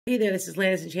Hey there, this is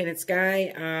Lana's Enchanted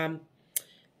Sky.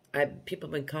 People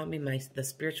have been calling me the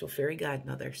spiritual fairy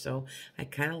godmother, so I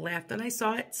kind of laughed when I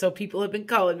saw it. So people have been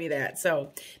calling me that.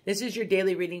 So this is your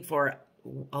daily reading for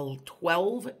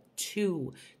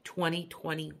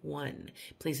 12/2/2021.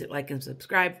 Please hit like and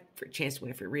subscribe for a chance to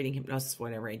win a free reading, hypnosis,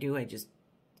 whatever I do. I just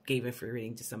gave a free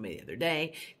reading to somebody the other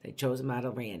day. I chose them out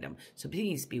of random. So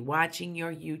please be watching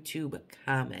your YouTube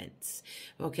comments.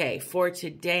 Okay, for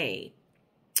today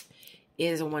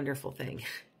is a wonderful thing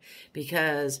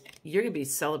because you're going to be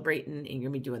celebrating and you're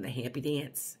going to be doing the happy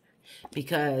dance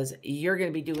because you're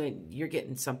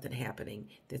getting something happening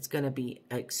that's going to be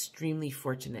an extremely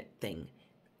fortunate thing,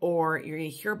 or you're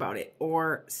going to hear about it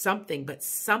or something, but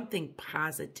something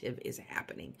positive is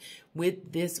happening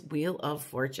with this Wheel of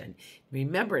Fortune.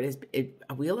 Remember,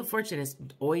 a Wheel of Fortune is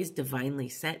always divinely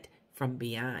sent from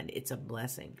beyond. It's a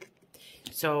blessing.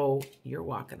 So you're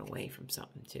walking away from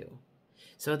something too.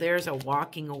 So there's a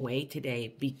walking away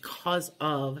today because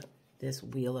of this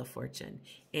Wheel of Fortune.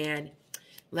 And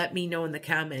let me know in the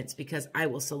comments because I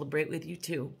will celebrate with you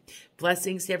too.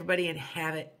 Blessings to everybody and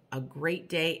have it a great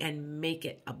day and make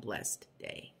it a blessed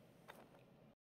day.